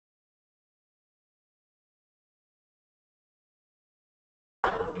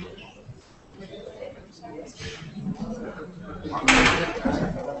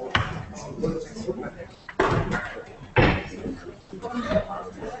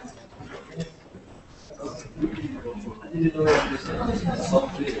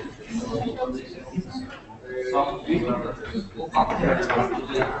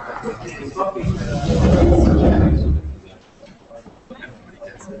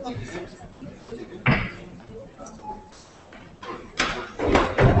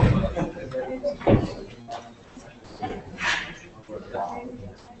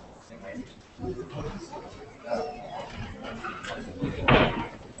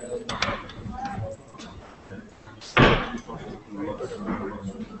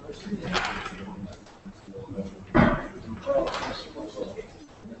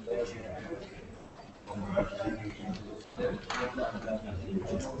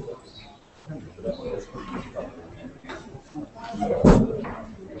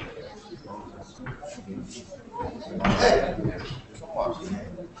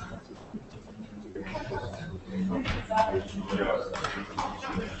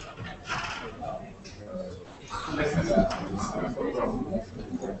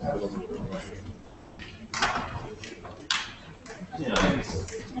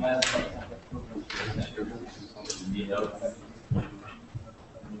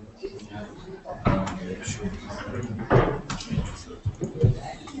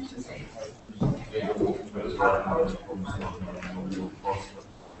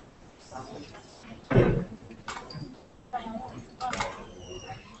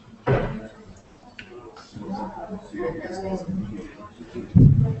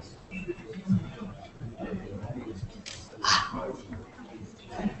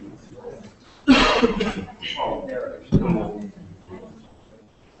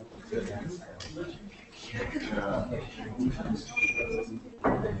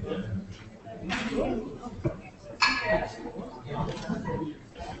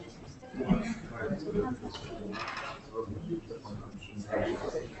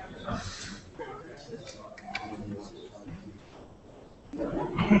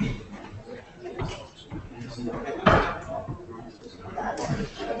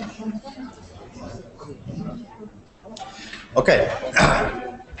Okay.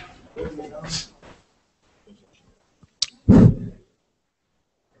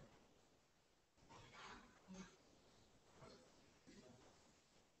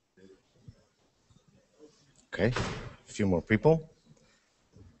 Okay, a few more people.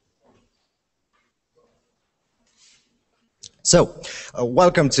 So,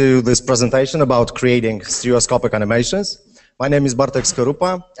 welcome to this presentation about creating stereoscopic animations. My name is Bartek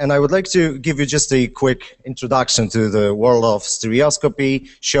Skorupa, and I would like to give you just a quick introduction to the world of stereoscopy,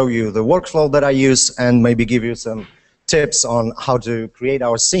 show you the workflow that I use, and maybe give you some tips on how to create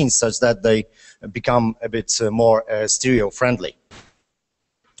our scenes such that they become a bit more stereo-friendly.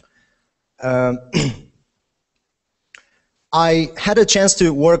 I had a chance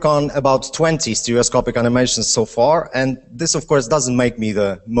to work on about 20 stereoscopic animations so far, and this of course doesn't make me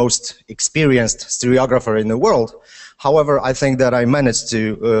the most experienced stereographer in the world. However, I think that I managed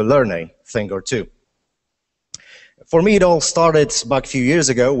to learn a thing or two. For me, it all started back a few years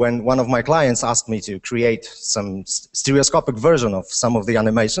ago when one of my clients asked me to create some stereoscopic version of some of the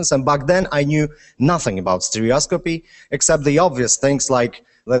animations, and back then I knew nothing about stereoscopy except the obvious things like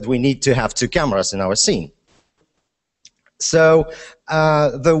that we need to have two cameras in our scene. So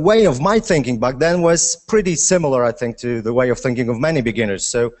the way of my thinking back then was pretty similar, I think, to the way of thinking of many beginners.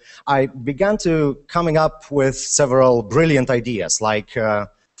 So I began to coming up with several brilliant ideas, like,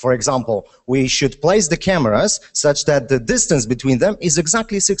 for example, we should place the cameras such that the distance between them is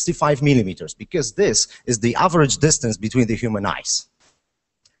exactly 65 millimeters, because this is the average distance between the human eyes.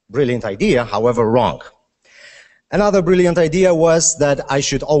 Brilliant idea, however, wrong. Another brilliant idea was that I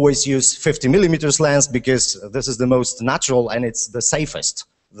should always use 50 millimeters lens because this is the most natural and it's the safest.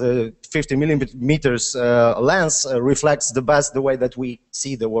 The 50 millimeters lens reflects the best the way that we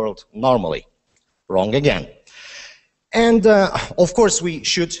see the world normally. Wrong again. And of course we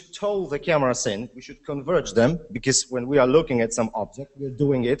should tow the cameras in, we should converge them, because when we are looking at some object, we're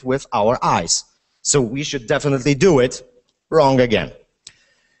doing it with our eyes. So we should definitely do it. Wrong again.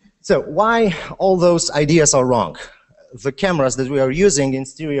 So why all those ideas are wrong? The cameras that we are using in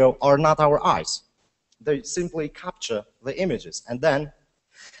stereo are not our eyes. They simply capture the images, and then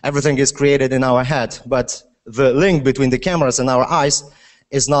everything is created in our head, but the link between the cameras and our eyes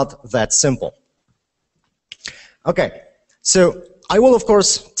is not that simple. Okay, so I will of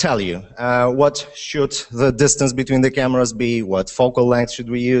course tell you what should the distance between the cameras be, what focal length should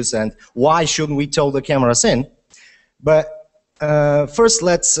we use, and why shouldn't we tow the cameras in. But First,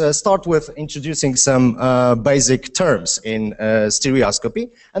 let's start with introducing some basic terms in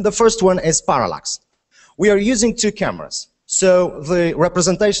stereoscopy, and the first one is parallax. We are using two cameras, so the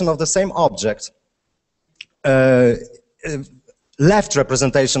representation of the same object, left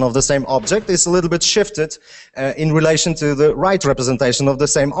representation of the same object is a little bit shifted in relation to the right representation of the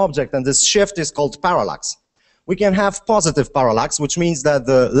same object, and this shift is called parallax. We can have positive parallax, which means that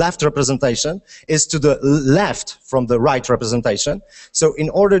the left representation is to the left from the right representation. So in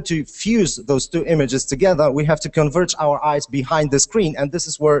order to fuse those two images together, we have to converge our eyes behind the screen, and this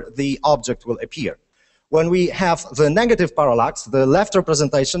is where the object will appear. When we have the negative parallax, the left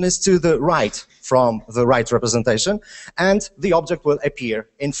representation is to the right from the right representation, and the object will appear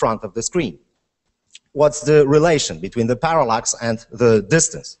in front of the screen. What's the relation between the parallax and the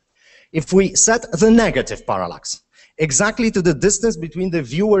distance? If we set the negative parallax exactly to the distance between the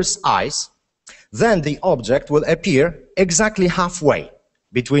viewer's eyes, then the object will appear exactly halfway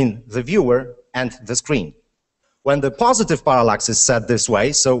between the viewer and the screen. When the positive parallax is set this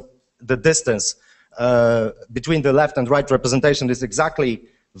way, so the distance between the left and right representation is exactly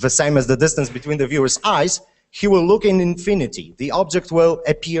the same as the distance between the viewer's eyes, he will look in infinity. The object will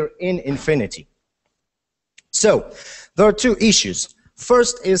appear in infinity. So, there are two issues.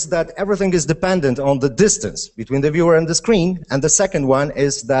 First is that everything is dependent on the distance between the viewer and the screen, and the second one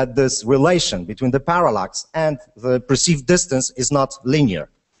is that this relation between the parallax and the perceived distance is not linear.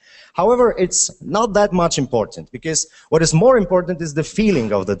 However, it's not that much important, because what is more important is the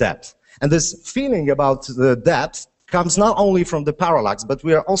feeling of the depth. And this feeling about the depth comes not only from the parallax, but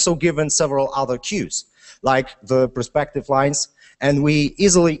we are also given several other cues, like the perspective lines, and we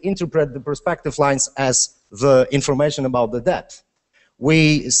easily interpret the perspective lines as the information about the depth.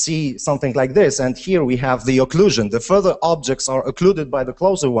 We see something like this, and here we have the occlusion. The further objects are occluded by the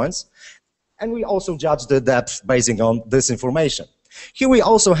closer ones, and we also judge the depth basing on this information. Here we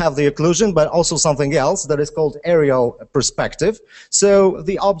also have the occlusion, but also something else that is called aerial perspective. So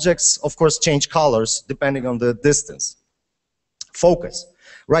the objects, of course, change colors depending on the distance. Focus.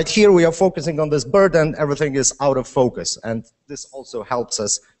 Right here we are focusing on this bird, and everything is out of focus, and this also helps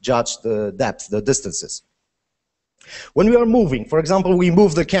us judge the depth, the distances. When we are moving, for example, we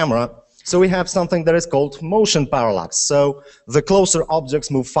move the camera, so we have something that is called motion parallax. So the closer objects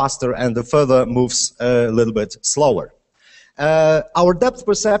move faster and the further moves a little bit slower. Our depth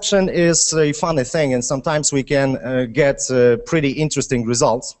perception is a funny thing, and sometimes we can get pretty interesting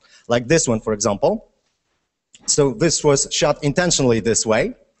results, like this one, for example. So this was shot intentionally this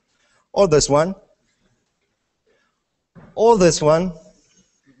way, or this one, or this one,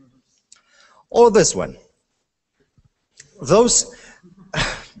 or this one.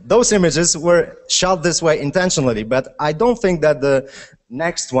 Those images were shot this way intentionally, but I don't think that the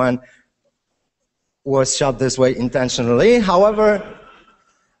next one was shot this way intentionally. However,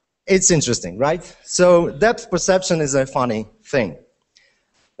 it's interesting, right? So depth perception is a funny thing.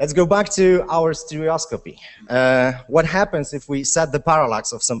 Let's go back to our stereoscopy. What happens if we set the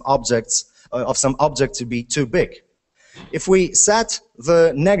parallax of some object to be too big? If we set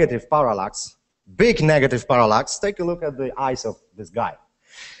the negative parallax, big negative parallax, take a look at the eyes of this guy.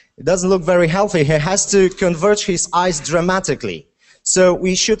 It doesn't look very healthy. He has to converge his eyes dramatically. So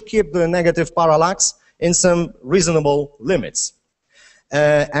we should keep the negative parallax in some reasonable limits.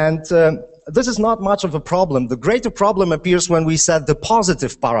 This is not much of a problem. The greater problem appears when we set the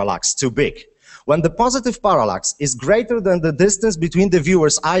positive parallax too big. When the positive parallax is greater than the distance between the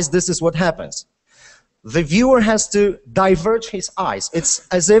viewer's eyes, this is what happens. The viewer has to diverge his eyes. It's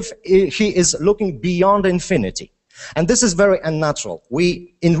as if he is looking beyond infinity. And this is very unnatural.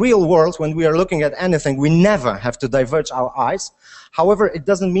 In real world, when we are looking at anything, we never have to diverge our eyes. However, it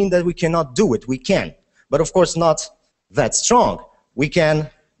doesn't mean that we cannot do it. We can. But of course not that strong. We can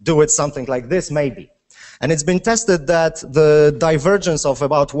do it something like this, maybe. And it's been tested that the divergence of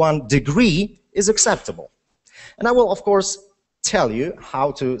about 1 degree is acceptable. And I will, of course, tell you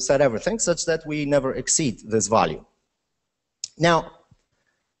how to set everything such that we never exceed this value. Now,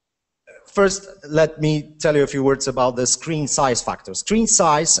 first, let me tell you a few words about the screen size factor. Screen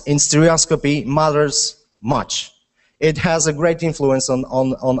size in stereoscopy matters much. It has a great influence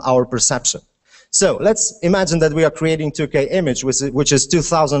on our perception. So let's imagine that we are creating 2K image, which is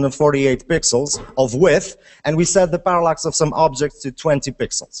 2048 pixels of width, and we set the parallax of some object to 20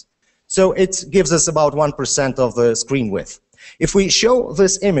 pixels. So it gives us about 1% of the screen width. If we show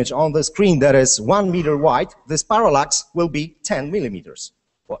this image on the screen that is 1 meter wide, this parallax will be 10 millimeters,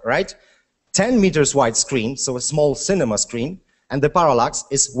 right? 10 meters wide screen, so a small cinema screen, and the parallax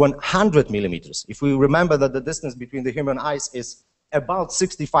is 100 millimeters. If we remember that the distance between the human eyes is about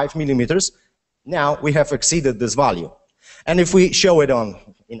 65 millimeters, now we have exceeded this value. And if we show it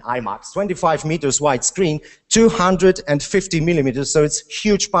in IMAX, 25 meters wide screen, 250 millimeters, so it's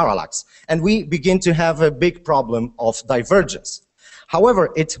huge parallax. And we begin to have a big problem of divergence.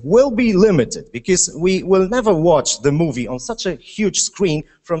 However, it will be limited because we will never watch the movie on such a huge screen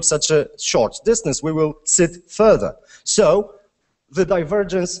from such a short distance. We will sit further. So the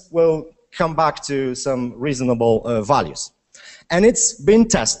divergence will come back to some reasonable values. And it's been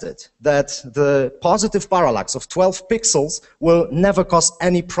tested that the positive parallax of 12 pixels will never cause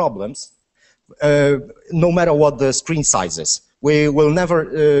any problems, no matter what the screen size is. We will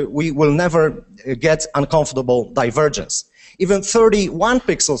never get uncomfortable divergence. Even 31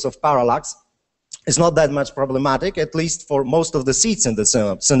 pixels of parallax is not that much problematic, at least for most of the seats in the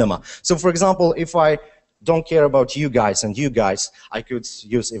cinema. So, for example, if I don't care about you guys and you guys, I could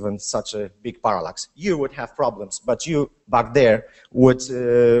use even such a big parallax. You would have problems, but you back there would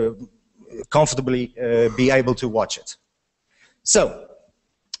comfortably be able to watch it. So,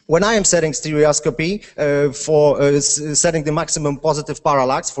 when I am setting stereoscopy for setting the maximum positive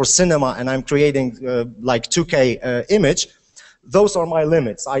parallax for cinema and I'm creating like 2K image, those are my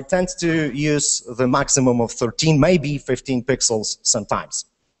limits. I tend to use the maximum of 13, maybe 15 pixels sometimes.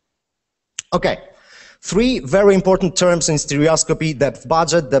 Okay. 3 very important terms in stereoscopy: depth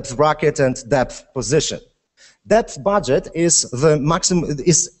budget, depth bracket, and depth position. Depth budget is the maximum,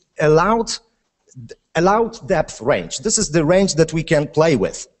 is allowed depth range. This is the range that we can play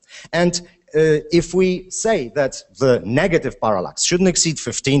with. And if we say that the negative parallax shouldn't exceed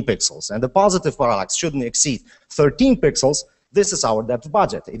 15 pixels and the positive parallax shouldn't exceed 13 pixels, this is our depth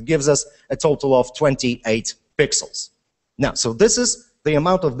budget. It gives us a total of 28 pixels. Now, so this is the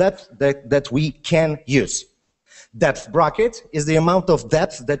amount of depth that we can use. Depth bracket is the amount of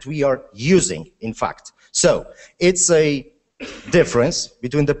depth that we are using, in fact. So it's a difference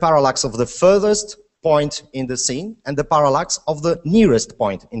between the parallax of the furthest point in the scene and the parallax of the nearest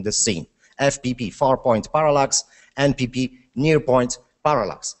point in the scene. FPP, far point parallax, NPP, near point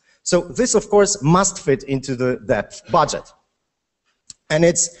parallax. So this, of course, must fit into the depth budget. And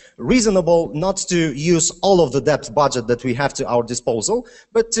it's reasonable not to use all of the depth budget that we have to our disposal,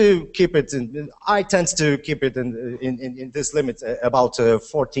 but to keep it in, I tend to keep it in this limit, about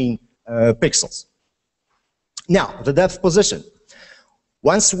 14 pixels. Now, the depth position.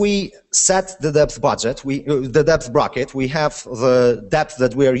 Once we set the depth budget, the depth bracket, we have the depth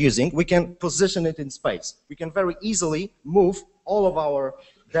that we are using, we can position it in space. We can very easily move all of our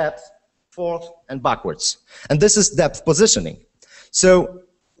depth forth and backwards. And this is depth positioning. So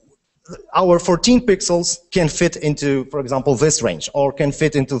our 14 pixels can fit into, for example, this range, or can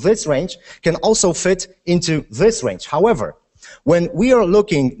fit into this range, can also fit into this range. However, when we are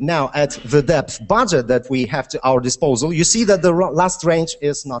looking now at the depth budget that we have to our disposal, you see that the last range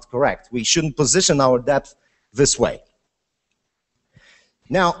is not correct. We shouldn't position our depth this way.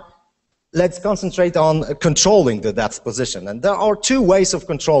 Now, let's concentrate on controlling the depth position. And there are 2 ways of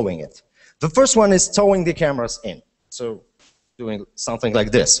controlling it. The first one is towing the cameras in. So, doing something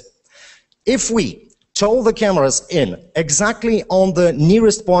like this. If we tow the cameras in exactly on the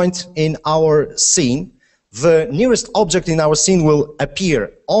nearest point in our scene, the nearest object in our scene will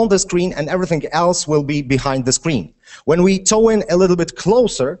appear on the screen and everything else will be behind the screen. When we tow in a little bit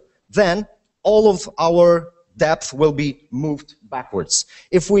closer, then all of our depth will be moved backwards.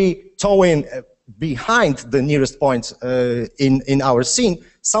 If we tow in behind the nearest point in our scene,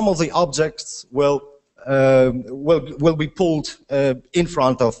 some of the objects will be pulled in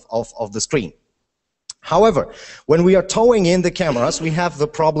front of the screen. However, when we are towing in the cameras, we have the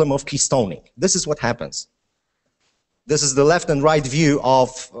problem of keystoning. This is what happens. This is the left and right view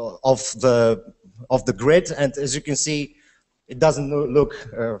of the grid, and as you can see, it doesn't look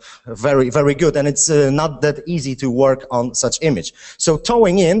very good, and it's not that easy to work on such image. So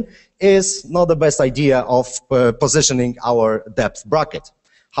towing in is not the best idea of positioning our depth bracket.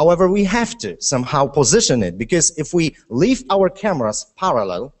 However, we have to somehow position it, because if we leave our cameras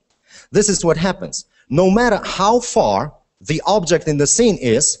parallel, this is what happens. No matter how far the object in the scene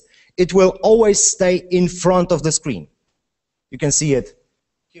is, it will always stay in front of the screen. You can see it.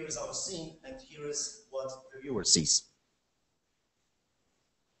 Here is our scene, and here is what the viewer sees.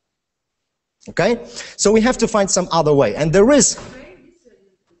 Okay? So we have to find some other way, and there is...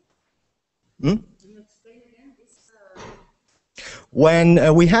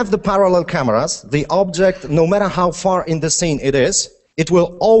 When we have the parallel cameras, the object, no matter how far in the scene it is, it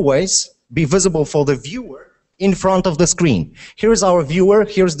will always be visible for the viewer in front of the screen. Here is our viewer,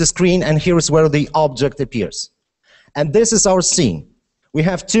 here's the screen, and here is where the object appears. And this is our scene. We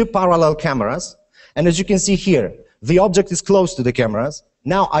have 2 parallel cameras, and as you can see here, the object is close to the cameras.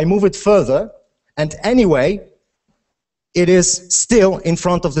 Now I move it further, and anyway, it is still in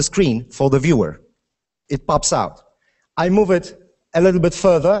front of the screen for the viewer. It pops out. I move it a little bit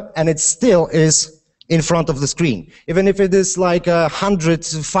further, and it still is in front of the screen. Even if it is like 100,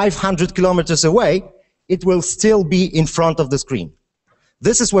 500 kilometers away, it will still be in front of the screen.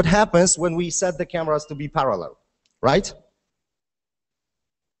 This is what happens when we set the cameras to be parallel, right?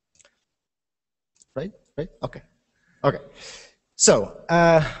 Right? Okay. Okay. So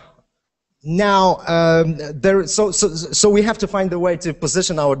now so we have to find a way to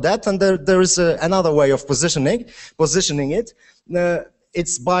position our depth, and there is another way of positioning it.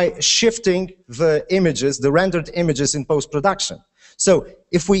 It's by shifting the images, the rendered images in post-production. So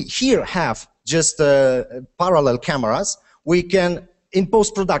if we here have just parallel cameras, we can in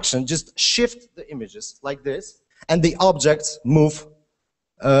post-production just shift the images like this, and the objects move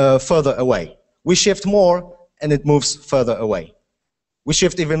further away. We shift more, and it moves further away. We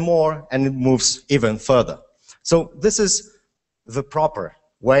shift even more, and it moves even further. So this is the proper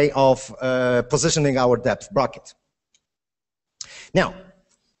way of positioning our depth bracket. Now,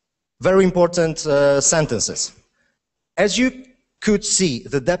 very important sentences. As you could see,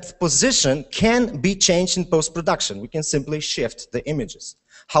 the depth position can be changed in post-production. We can simply shift the images.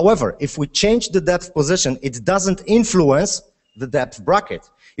 However, if we change the depth position, it doesn't influence the depth bracket.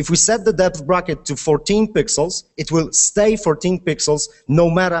 If we set the depth bracket to 14 pixels, it will stay 14 pixels no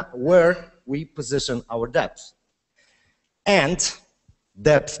matter where we position our depth. And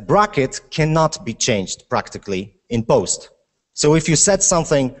depth bracket cannot be changed practically in post. So if you set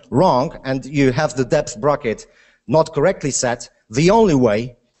something wrong and you have the depth bracket not correctly set, the only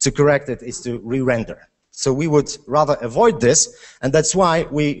way to correct it is to re-render. So we would rather avoid this, and that's why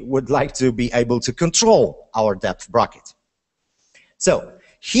we would like to be able to control our depth bracket. So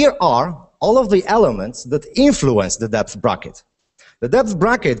here are all of the elements that influence the depth bracket. The depth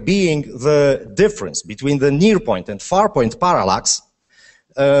bracket being the difference between the near point and far point parallax.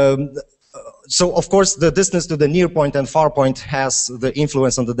 So of course the distance to the near point and far point has the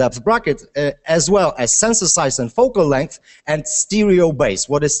influence on the depth bracket, as well as sensor size and focal length and stereo base.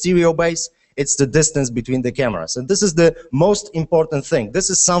 What is stereo base? It's the distance between the cameras. And this is the most important thing. This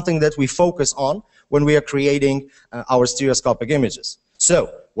is something that we focus on when we are creating our stereoscopic images.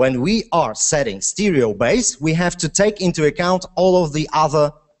 So when we are setting stereo base, we have to take into account all of the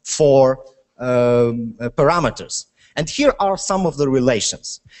other four parameters. And here are some of the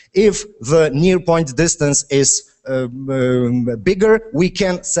relations. If the near point distance is bigger, we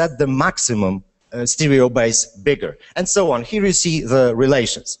can set the maximum stereo base bigger, and so on. Here you see the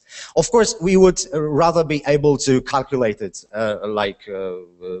relations. Of course, we would rather be able to calculate it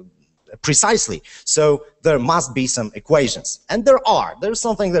precisely. So there must be some equations. And there are. There's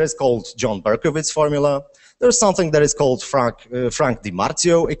something that is called John Berkowitz formula. There's something that is called Frank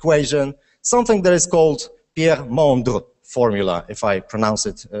DiMarzio equation. Something that is called Pierre Mondre formula, if I pronounce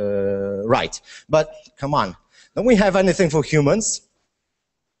it right. But come on, don't we have anything for humans?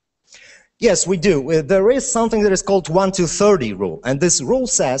 Yes, we do. There is something that is called 1:30 rule, and this rule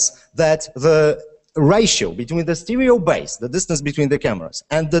says that the ratio between the stereo base, the distance between the cameras,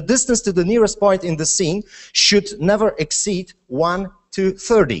 and the distance to the nearest point in the scene should never exceed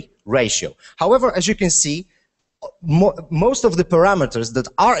 1:30 ratio. However, as you can see, most of the parameters that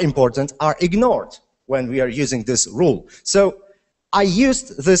are important are ignored when we are using this rule. So I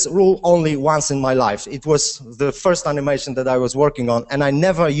used this rule only once in my life. It was the first animation that I was working on, and I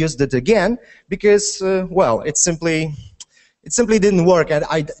never used it again because, well, it simply didn't work, and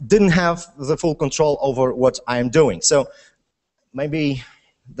I didn't have the full control over what I am doing. So maybe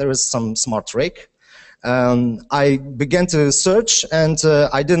there is some smart trick. I began to search, and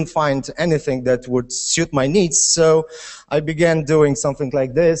I didn't find anything that would suit my needs, so I began doing something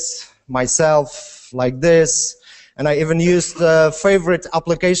like this, myself, like this. And I even used a favorite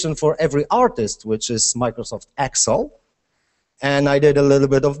application for every artist, which is Microsoft Excel. And I did a little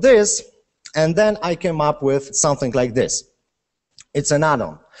bit of this, and then I came up with something like this. It's an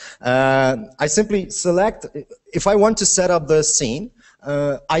add-on. I simply select, if I want to set up the scene,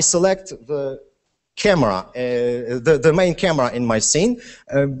 I select the camera, the main camera in my scene,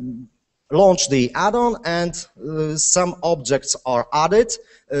 launch the add-on, and some objects are added,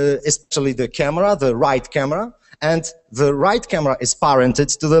 especially the camera, the right camera. And the right camera is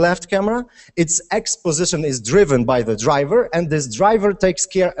parented to the left camera. Its X position is driven by the driver, and this driver takes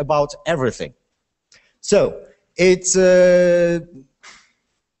care about everything. So it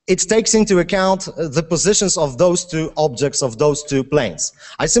takes into account the positions of those two objects, of those two planes.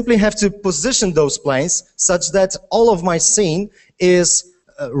 I simply have to position those planes such that all of my scene is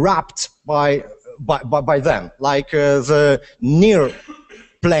wrapped by them, like the near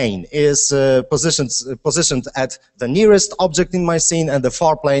plane is positioned at the nearest object in my scene and the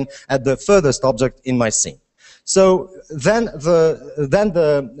far plane at the furthest object in my scene. So then the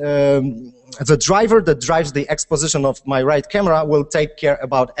driver that drives the exposition of my right camera will take care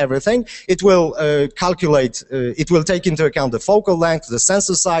about everything. It will calculate, it will take into account the focal length, the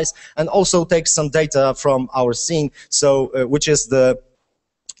sensor size, and also take some data from our scene, so which is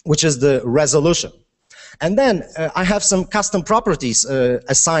the resolution. And then I have some custom properties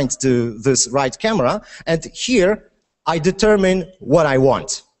assigned to this right camera, and here I determine what I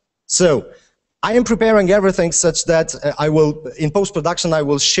want. So I am preparing everything such that I will, in post-production, I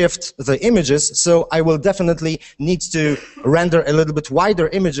will shift the images, so I will definitely need to render a little bit wider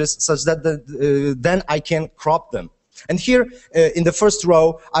images such that then I can crop them. And here, in the first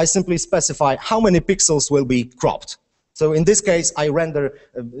row, I simply specify how many pixels will be cropped. So in this case, I render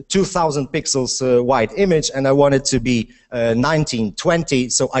 2000 pixels wide image, and I want it to be 1920,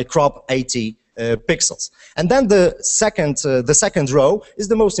 so I crop 80 pixels. And then the second row is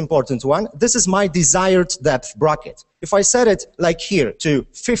the most important one. This is my desired depth bracket. If I set it like here to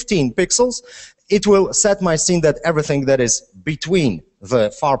 15 pixels, it will set my scene that everything that is between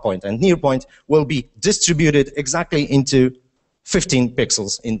the far point and near point will be distributed exactly into 15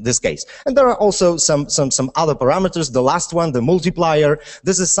 pixels in this case. And there are also some other parameters. The last one, the multiplier,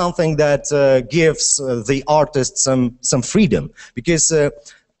 this is something that gives the artist some freedom, because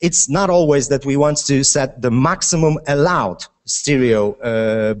it's not always that we want to set the maximum allowed stereo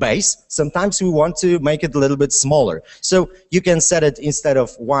base. Sometimes we want to make it a little bit smaller. So you can set it instead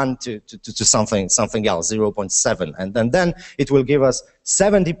of 1 to something else, 0.7, and then it will give us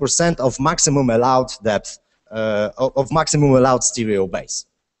 70% of maximum allowed depth, of maximum allowed stereo base.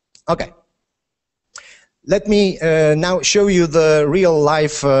 Okay. Let me now show you the real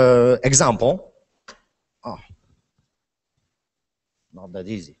life example. Oh. Not that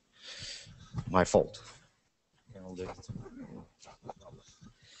easy. My fault.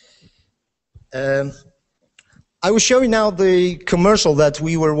 I will show you now the commercial that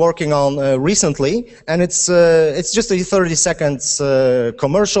we were working on recently, and it's just a 30 seconds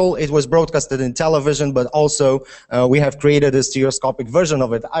commercial. It was broadcasted in television, but also we have created a stereoscopic version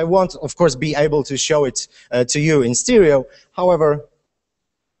of it. I won't, of course, be able to show it to you in stereo. However,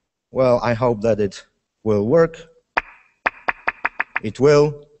 well, I hope that it will work. It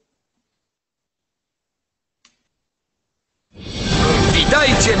will.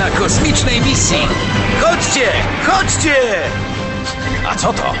 Witajcie na kosmicznej misji! Chodźcie! Chodźcie! A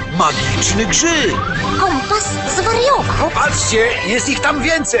co to? Magiczny grzyb! Kompas zwariował. Patrzcie, jest ich tam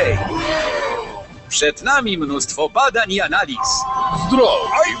więcej! Przed nami mnóstwo badań i analiz.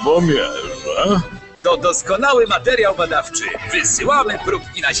 Zdrowi, bo mierzę. To doskonały materiał badawczy. Wysyłamy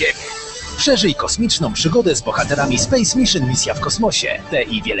próbki na Ziemię. Przeżyj kosmiczną przygodę z bohaterami Space Mission Misja w kosmosie. Te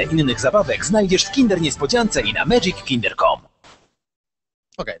i wiele innych zabawek znajdziesz w Kinder Niespodziance i na magickinder.com.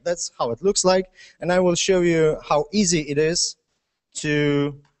 Okay, that's how it looks like, and I will show you how easy it is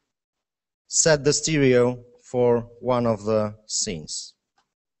to set the stereo for one of the scenes.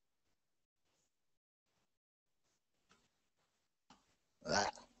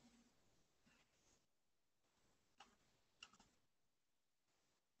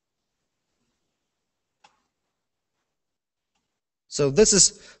 So this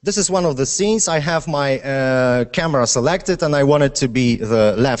is one of the scenes. I have my camera selected, and I want it to be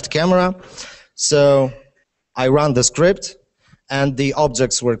the left camera. So I run the script, and the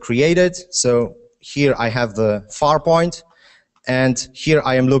objects were created. So here I have the far point, and here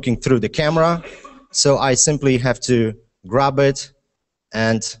I am looking through the camera. So I simply have to grab it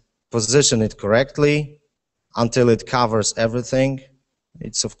and position it correctly until it covers everything.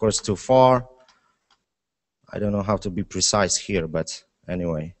 It's of course too far. I don't know how to be precise here, but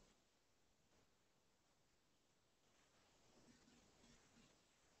anyway.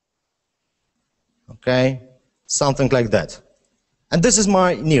 Okay, something like that. And this is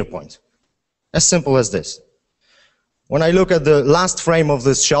my near point. As simple as this. When I look at the last frame of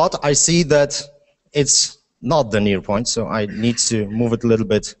this shot, I see that it's not the near point, so I need to move it a little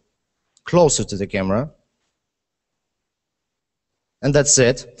bit closer to the camera. And that's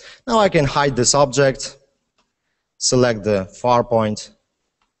it. Now I can hide this object. Select the far point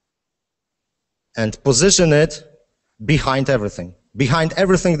and position it behind everything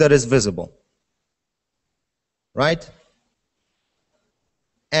that is visible, right?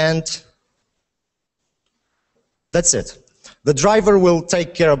 And that's it. The driver will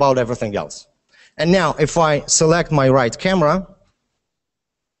take care about everything else. And now if I select my right camera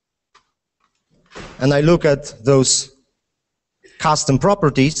and I look at those custom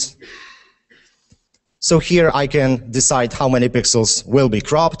properties, So here I can decide how many pixels will be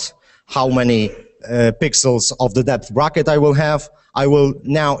cropped, how many pixels of the depth bracket I will have. I will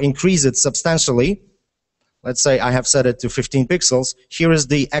now increase it substantially. Let's say I have set it to 15 pixels. Here is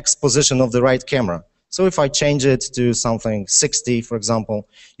the X position of the right camera. So if I change it to something 60, for example,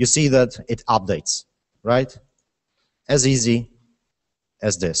 you see that it updates, right? As easy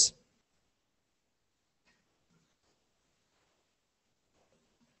as this.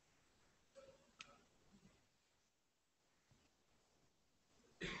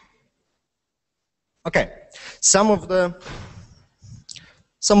 Okay, some of the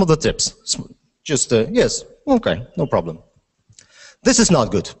tips. Just yes, okay, no problem. This is not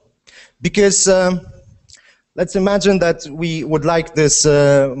good because let's imagine that we would like this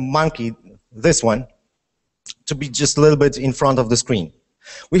monkey, this one, to be just a little bit in front of the screen.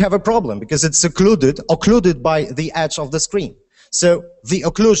 We have a problem because it's occluded by the edge of the screen. So the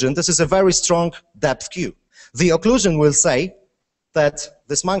occlusion, this is a very strong depth cue. The occlusion will say that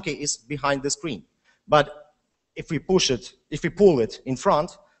this monkey is behind the screen. But if we pull it in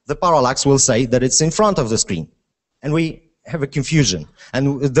front, the parallax will say that it's in front of the screen. And we have a confusion.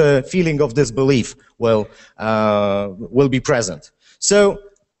 And the feeling of disbelief will be present. So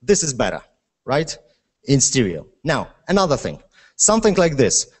this is better, right? In stereo. Now, another thing. Something like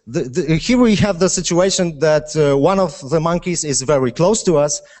this. Here we have the situation that one of the monkeys is very close to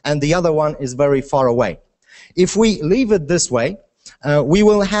us and the other one is very far away. If we leave it this way, we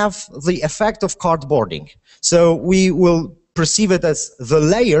will have the effect of cardboarding. So we will perceive it as the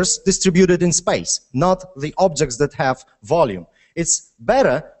layers distributed in space, not the objects that have volume. It's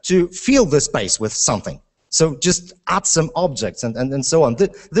better to fill the space with something. So just add some objects and so on.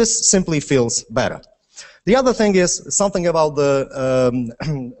 This simply feels better. The other thing is something about the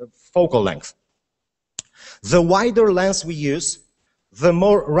focal length. The wider lens we use, the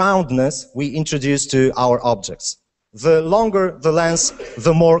more roundness we introduce to our objects. The longer the lens,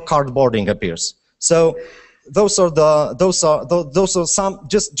 the more cardboarding appears. So those are some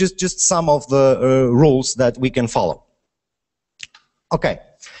just some of the rules that we can follow. Okay,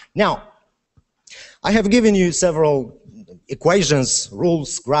 now I have given you several equations,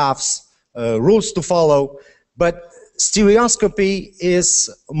 rules, graphs, rules to follow, but stereoscopy is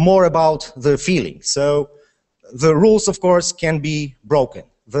more about the feeling. So the rules, of course, can be broken.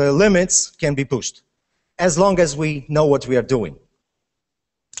 The limits can be pushed, as long as we know what we are doing.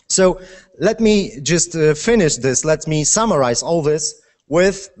 So let me just finish this. Let me summarize all this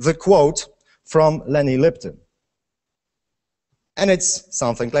with the quote from Lenny Lipton. And it's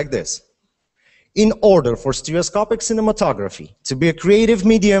something like this. In order for stereoscopic cinematography to be a creative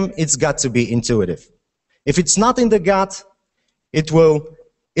medium, it's got to be intuitive. If it's not in the gut,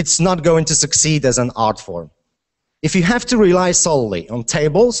 it's not going to succeed as an art form. If you have to rely solely on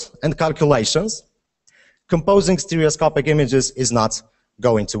tables and calculations, composing stereoscopic images is not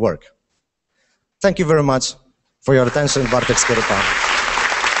going to work. Thank you very much for your attention. Bartek, Skorupa.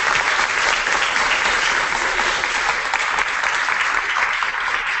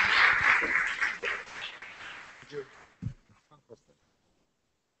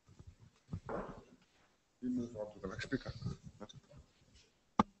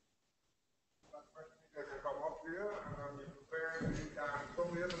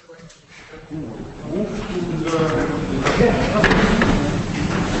 Yeah.